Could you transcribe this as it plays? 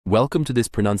Welcome to this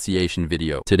pronunciation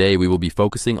video. Today we will be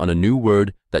focusing on a new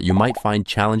word that you might find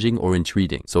challenging or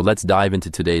intriguing. So let's dive into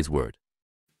today's word.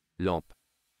 Lampe,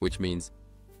 which means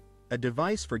a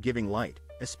device for giving light,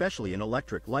 especially an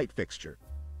electric light fixture.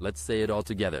 Let's say it all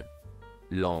together.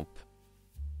 Lampe.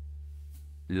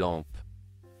 Lampe.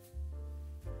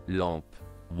 Lampe.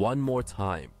 One more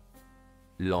time.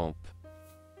 Lampe.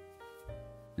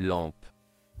 Lampe.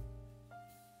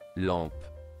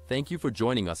 Lampe. Thank you for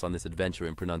joining us on this adventure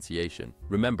in pronunciation.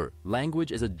 Remember,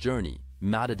 language is a journey,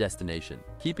 not a destination.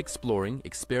 Keep exploring,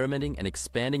 experimenting, and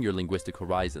expanding your linguistic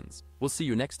horizons. We'll see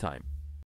you next time.